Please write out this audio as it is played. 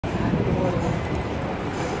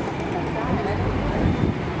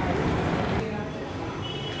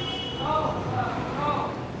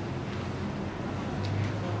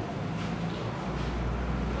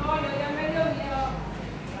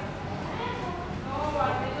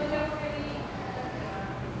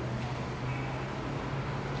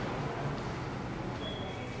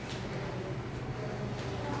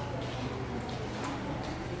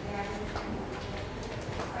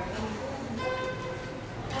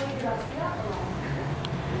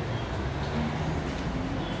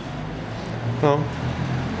No.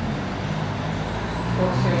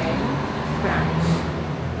 Porcelain, French.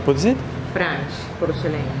 What is it? French,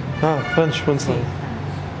 porcelain. Ah, French porcelain. Sí,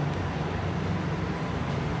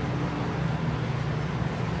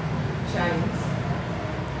 French.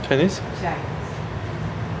 Chinese? Chinese.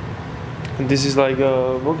 And this is like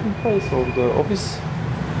a working place or the office?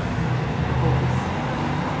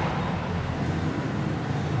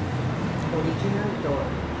 Original door.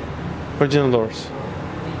 Original doors.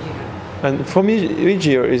 Original. And from which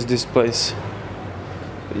year is this place?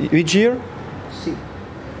 Which year? Sì.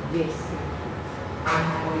 Yes.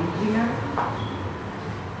 Original.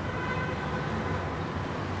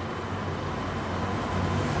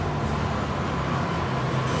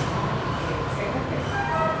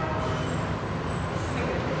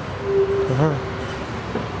 Uh-huh.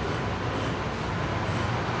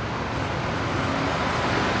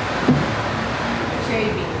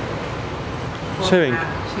 Shaving. Shaving.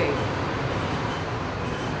 Shaving.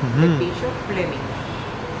 Mhm. The Bishop Fleming.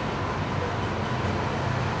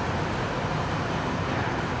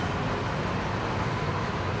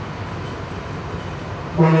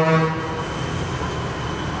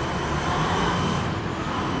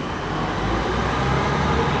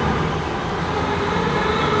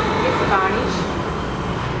 Spanish.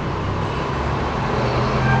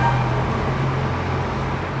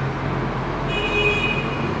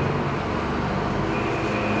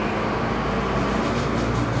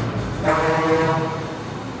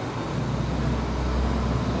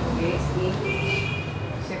 Yes, English.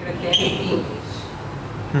 Secretary English.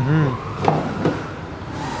 Mhm.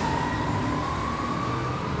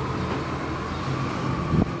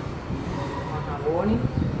 Mahagoni.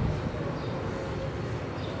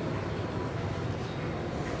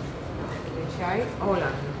 The child,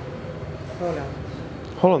 Holland. Holland.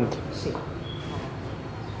 Holland. Sí.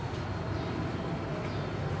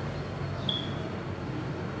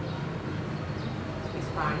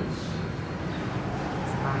 Spanish.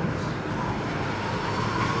 Spanish.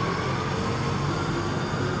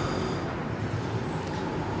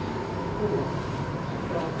 Cuba.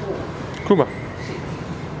 From Cuba. Cuba. Sí.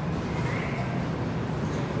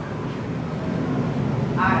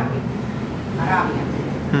 Árabe. Arabia.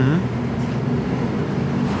 Mhm.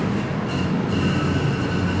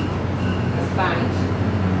 Spanish.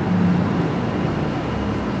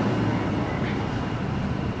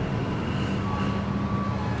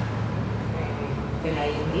 De la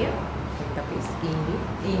India. Esta es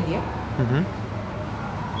India. Mhm.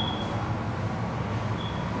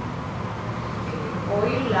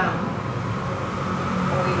 Oil lamp.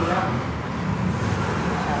 Oil lamp.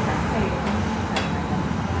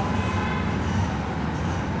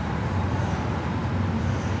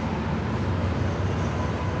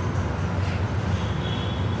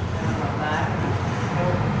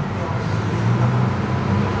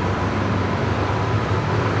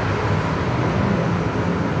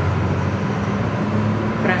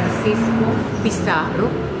 Francisco Pizarro,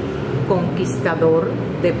 conquistador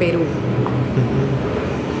de Perú.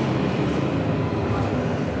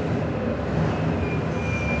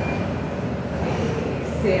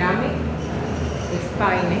 Ceramic,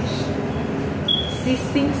 Spanish,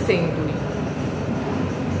 16th century.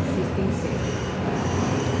 16th century.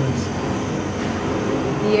 Nice.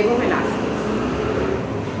 Diego Velázquez.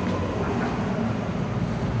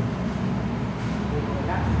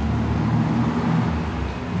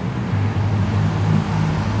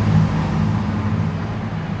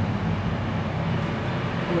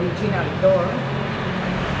 Original door.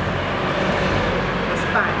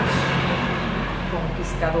 Spanish.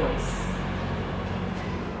 Conquistadores.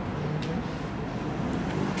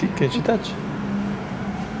 Can you touch?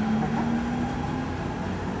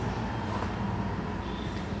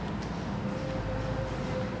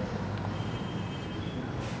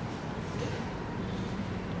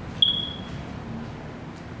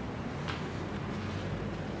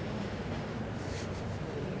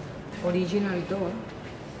 Original door.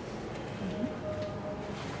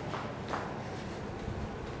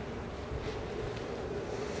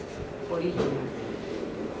 Original.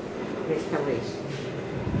 Restoration.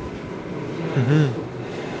 Mhm.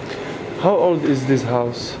 How old is this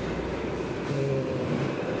house?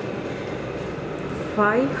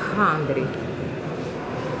 500.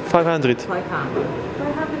 500. 500.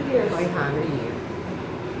 500 years. 500 years.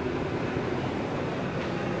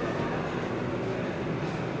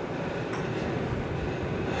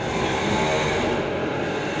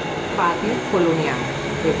 Patio colonial.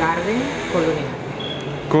 The garden colonial.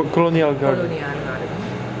 Colonial garden. Colonial garden.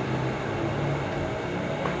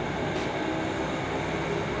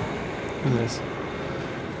 Yes.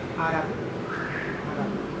 Árabe.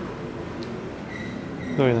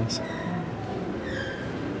 Very nice.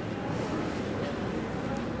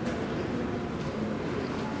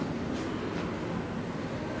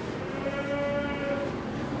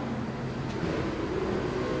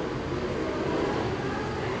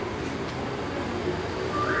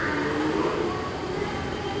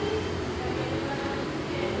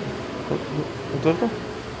 Turco?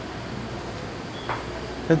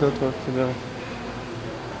 È dottor, è vero.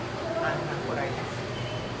 Por ahí.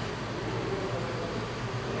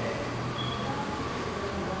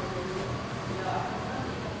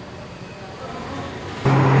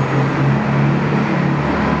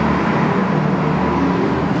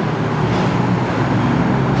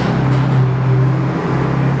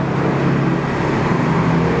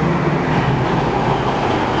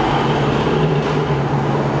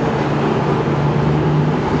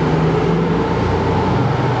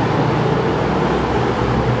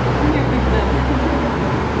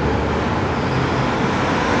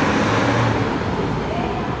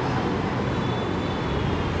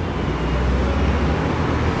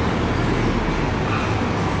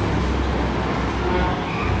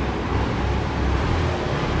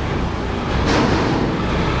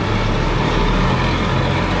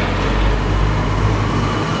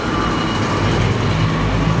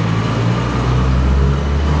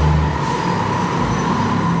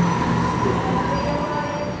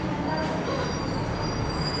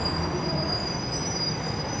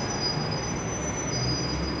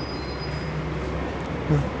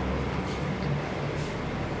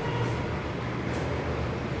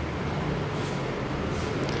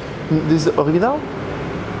 This is original?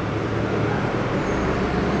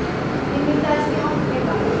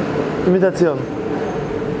 Imitación.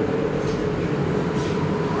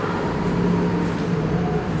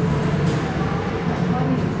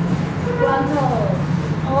 Cuando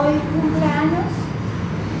hoy cumpleaños,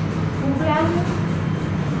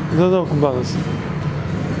 No, cubanos.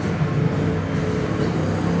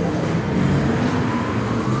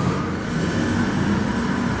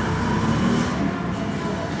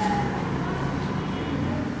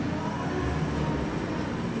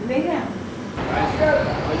 venga.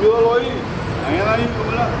 Ayúdalo ahí. Mañana ahí,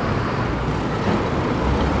 ¿cómo la?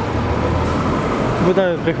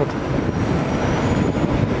 Wydaje wychód.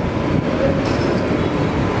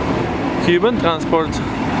 Cuban transport.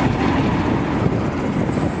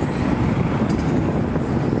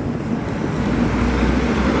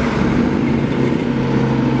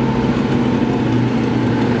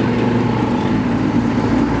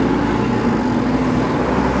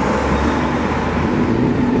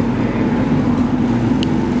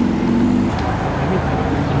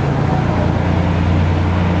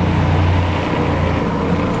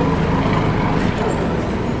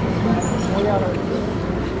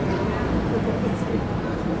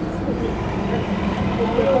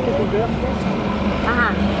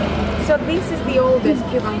 So this is the oldest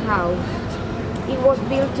Cuban house. It was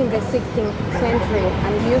built in the 16th century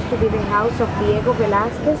and used to be the house of Diego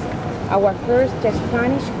Velázquez, our first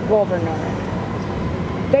Spanish governor.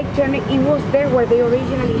 They turned it was there where they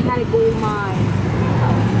originally had a gold mine.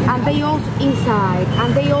 And they also inside,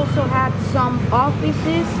 and they also had some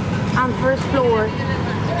offices and first floor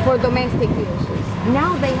for domestic uses.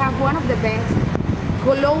 Now they have one of the best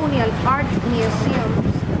colonial art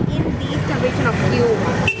museums in the eastern region of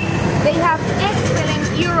Cuba. They have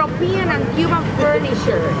excellent European and Cuban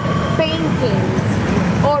furniture, paintings,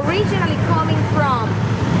 originally coming from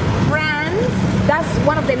France. That's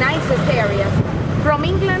one of the nicest areas. From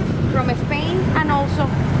England, from Spain, and also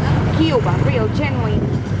Cuba, real genuine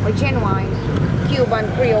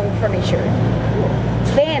Cuban Creole furniture.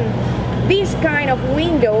 Then these kind of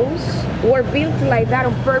windows were built like that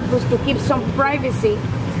on purpose to keep some privacy.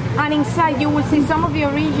 And inside you will see some of the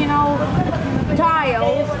original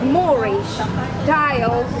tiles, Moorish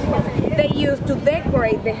tiles they used to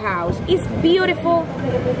decorate the house. It's beautiful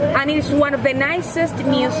and it's one of the nicest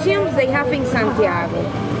museums they have in Santiago.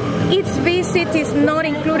 Its visit is not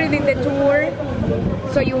included in the tour,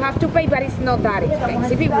 so you have to pay, but it's not that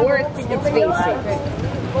expensive. It worth its visit.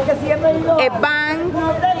 A bank,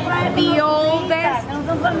 the oldest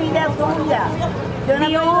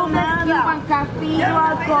Cuban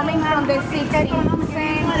cathedral coming from the 16th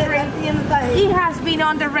century. It has been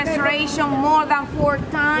under restoration more than 4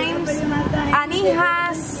 times, and it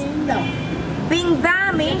has been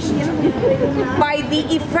damaged by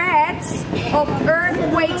the effects of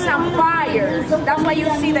earthquakes and fires. That's why you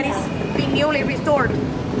see that it's been newly restored.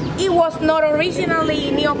 It was not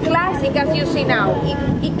originally neoclassic as you see now.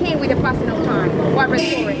 It came with the passing of time while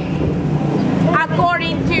restoring.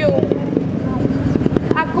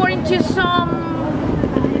 According to some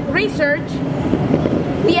research,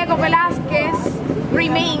 Diego Velázquez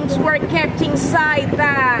remains were kept inside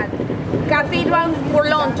that cathedral for a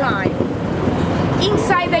long time.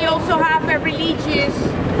 Inside they also have a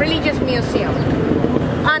religious museum.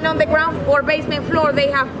 And on the ground or basement floor they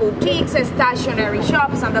have boutiques, stationery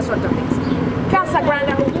shops and that sort of things. Casa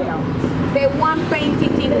Grande Hotel, the one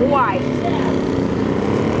painted in white.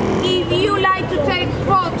 If you like to take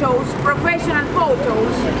photos, professional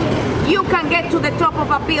photos, you can get to the top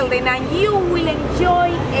of a building and you will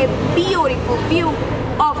enjoy a beautiful view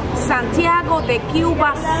of Santiago de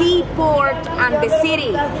Cuba seaport and the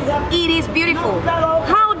city. It is beautiful.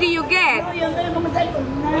 How do you get?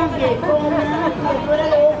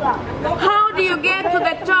 How do you get to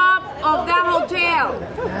the top of that hotel?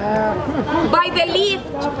 By the lift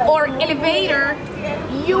or elevator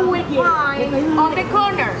you will find on the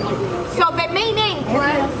corner. So the main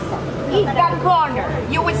entrance is that corner.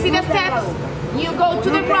 You will see the steps. You go to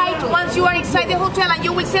the right once you are inside the hotel and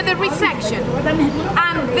you will see the reception.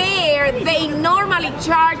 And there they normally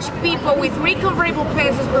charge people with 3 convertible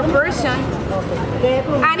pesos per person.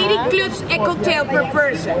 And it includes a cocktail per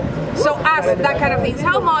person. So ask that kind of things.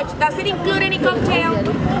 How much? Does it include any cocktail?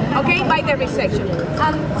 Okay, by the reception.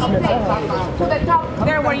 And to the top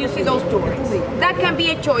there where you see those tourists. That can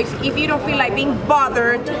be a choice if you don't feel like being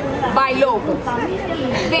bothered by locals.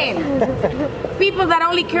 Then, people that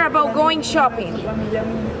only care about going shopping.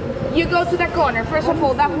 You go to the corner. First of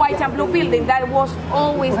all, that white and blue building, that was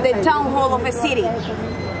always the town hall of a city.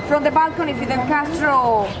 From the balcony, Fidel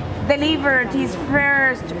Castro delivered his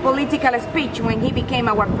first political speech when he became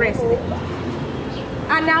our president.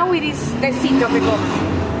 And now it is the seat of the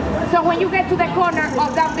government. So when you get to the corner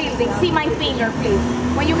of that building, see my finger please.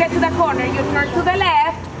 When you get to the corner, you turn to the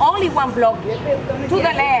left, only 1 block to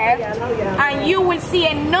the left, and you will see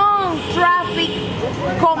a non-traffic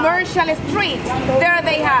commercial street. There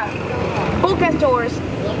they have bookstores,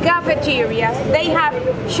 cafeterias, they have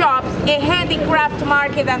shops, a handicraft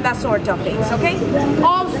market and that sort of things, okay?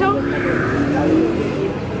 Also,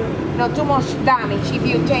 not too much damage if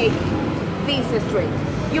you take this street.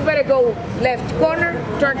 You better go left corner,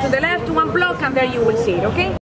 turn to the left 1 block and there you will see it, okay?